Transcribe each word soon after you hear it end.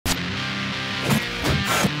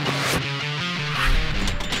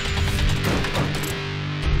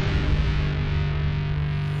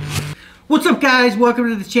What's up, guys? Welcome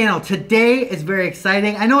to the channel. Today is very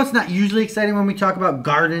exciting. I know it's not usually exciting when we talk about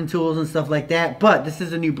garden tools and stuff like that, but this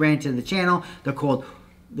is a new branch of the channel. They're called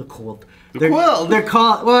They're called. Well,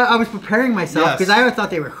 I was preparing myself because I always thought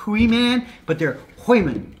they were Hooyman, but they're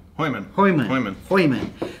Hooyman.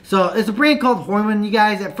 Hooyman. So it's a brand called Hooyman, you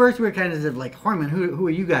guys. At first we were kind of like, Hooyman, who are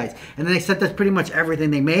you guys? And then they sent us pretty much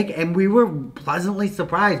everything they make, and we were pleasantly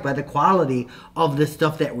surprised by the quality of the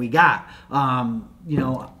stuff that we got. You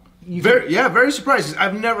know. Very surprised.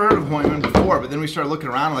 I've never heard of Hooyman before, but then we started looking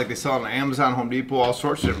around, like they sell it on Amazon, Home Depot, all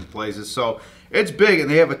sorts of different places. So it's big, and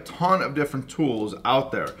they have a ton of different tools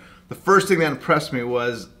out there. The first thing that impressed me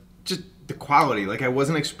was just the quality. Like, I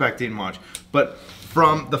wasn't expecting much, but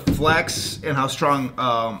from the flex and how strong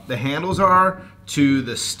the handles are to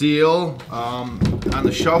the steel on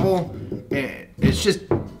the shovel, it's just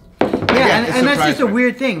and that's just a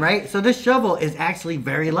weird thing, right? So this shovel is actually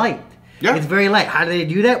very light. Yeah. It's very light. How do they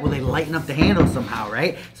do that? Well, they lighten up the handle somehow,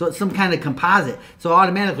 right? So it's some kind of composite. So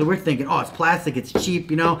automatically we're thinking, oh, it's plastic, it's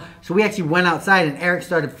cheap, you know? So we actually went outside and Eric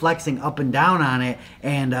started flexing up and down on it.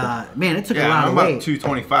 And, man, it took a lot of weight. I'm about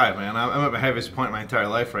 225, man. I'm at the heaviest point in my entire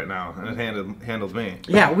life right now, and it handled me.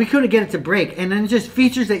 Yeah, we couldn't get it to break. And then just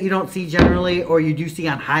features that you don't see generally, or you do see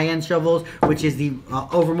on high-end shovels, which is the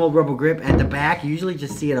overmold rubber grip at the back. You usually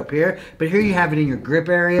just see it up here. But here you have it in your grip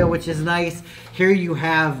area, which is nice. Here you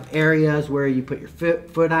have areas where you put your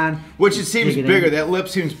foot on. Which it seems bigger. That lip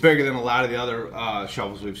seems bigger than a lot of the other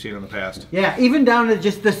shovels we've seen in the past. Yeah, even down to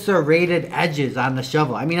just the serrated edges on the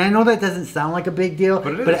shovel. I mean, I know that doesn't sound like a big deal,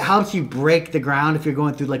 but it helps you break the ground if you're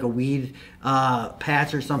going through like a weed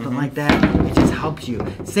patch or something like that. It just helps you.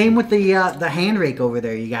 Same with the hand rake over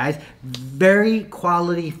there, you guys. Very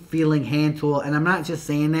quality feeling hand tool, and I'm not just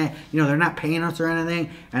saying that. You know, they're not paying us or anything,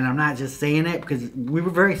 and I'm not just saying it because we were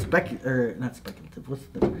very not speculative. What's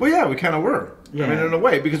the? Well, yeah, we kind of were. Yeah. I mean, in a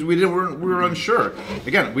way, because we were unsure.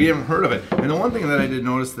 Again, we haven't heard of it. And the one thing that I did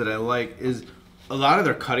notice that I like is a lot of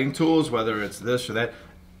their cutting tools, whether it's this or that,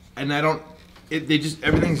 and they just,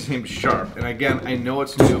 everything seems sharp. And again, I know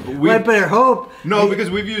it's new, but we better hope. No, because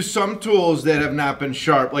we've used some tools that have not been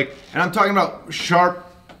sharp. Like, and I'm talking about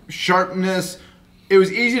sharpness. It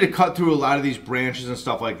was easy to cut through a lot of these branches and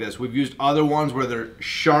stuff like this. We've used other ones where they're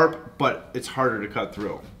sharp, but it's harder to cut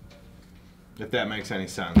through. If that makes any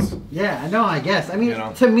sense. Yeah, no, I guess. I mean,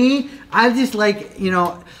 to me, I just like, you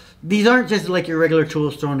know, these aren't just like your regular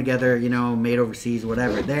tools thrown together, you know, made overseas,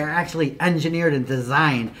 whatever. They're actually engineered and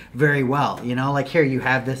designed very well. You know, like here you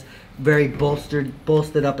have this very bolstered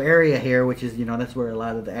up area here, which is, you know, that's where a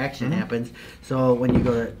lot of the action happens. So when you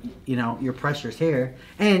go to, you know, your pressure's here,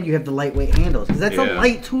 and you have the lightweight handles, because that's a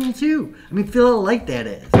light tool too. I mean, feel how light that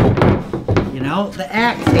is. You know, the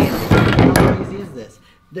axe handle. How crazy is this?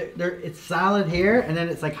 It's solid here, and then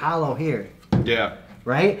it's like hollow here. Yeah.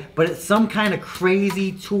 Right? But it's some kind of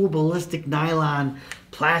crazy tool ballistic nylon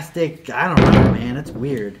plastic. I don't know, man. It's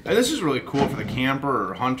weird. And this is really cool for the camper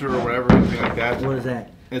or hunter or whatever, anything like that. What is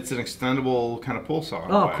that? It's an extendable kind of pull saw.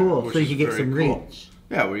 Oh, cool. So you can get some reach.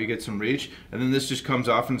 Yeah, where you get some reach. And then this just comes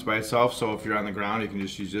off and it's by itself. So if you're on the ground, you can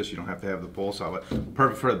just use this. You don't have to have the pull saw. But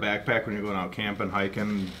perfect for the backpack when you're going out camping,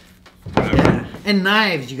 hiking. Whatever. Yeah, and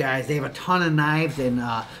knives, you guys. They have a ton of knives and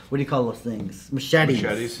what do you call those things? Machetes.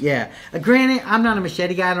 Machetes. Yeah. Granted, I'm not a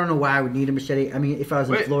machete guy. I don't know why I would need a machete. I mean, if I was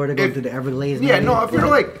in Florida going through the Everglades. Yeah, no. If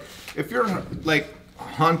you're like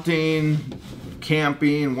hunting,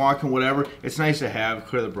 camping, walking, whatever, it's nice to have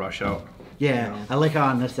clear the brush out. Yeah, you know? I like how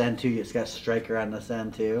on this end too. It's got a striker on this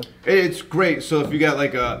end too. It's great. So if you got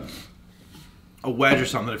like a wedge or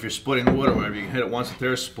something, if you're splitting wood or whatever, you can hit it once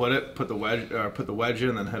there, split it, put the wedge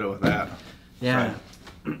in, then hit it with that. Yeah.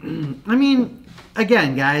 I mean,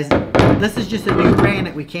 again, guys, this is just a new brand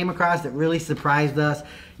that we came across that really surprised us.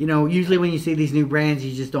 You know, usually when you see these new brands,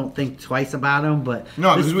 you just don't think twice about them. But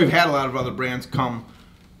no, because we've had a lot of other brands come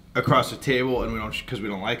across the table, and we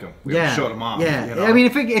don't like them. We haven't showed them off. Yeah. You know? I mean,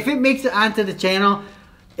 if it makes it onto the channel,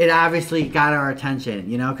 it obviously got our attention.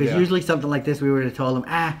 You know, because usually something like this, we would have told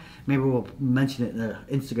them, maybe we'll mention it in the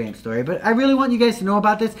Instagram story. But I really want you guys to know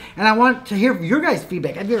about this, and I want to hear your guys'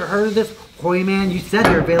 feedback. Have you ever heard of this Hooyman? You said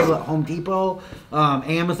they're available at Home Depot,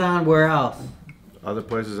 Amazon, where else? Other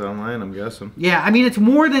places online, I'm guessing. Yeah, I mean, it's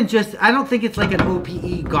more than just, I don't think it's like an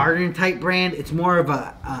OPE garden type brand. It's more of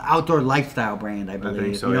a outdoor lifestyle brand, I believe. I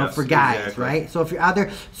think so, you know, for guys, right? So if you're out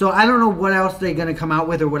there, so I don't know what else they're going to come out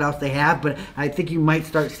with or what else they have, but I think you might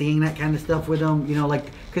start seeing that kind of stuff with them, you know, like,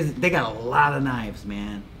 because they got a lot of knives,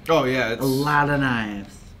 man. Oh, yeah. A lot of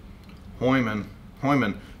knives. Hooyman.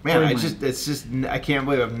 Man, Hooyman. I can't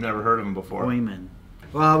believe I've never heard of them before. Hooyman.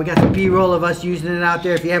 Well, we got some B-roll of us using it out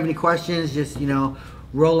there. If you have any questions, just, you know,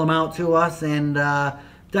 roll them out to us. And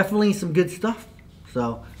definitely some good stuff.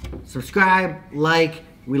 So subscribe, like.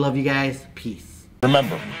 We love you guys. Peace.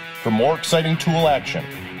 Remember, for more exciting tool action,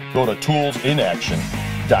 go to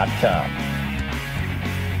toolsinaction.com.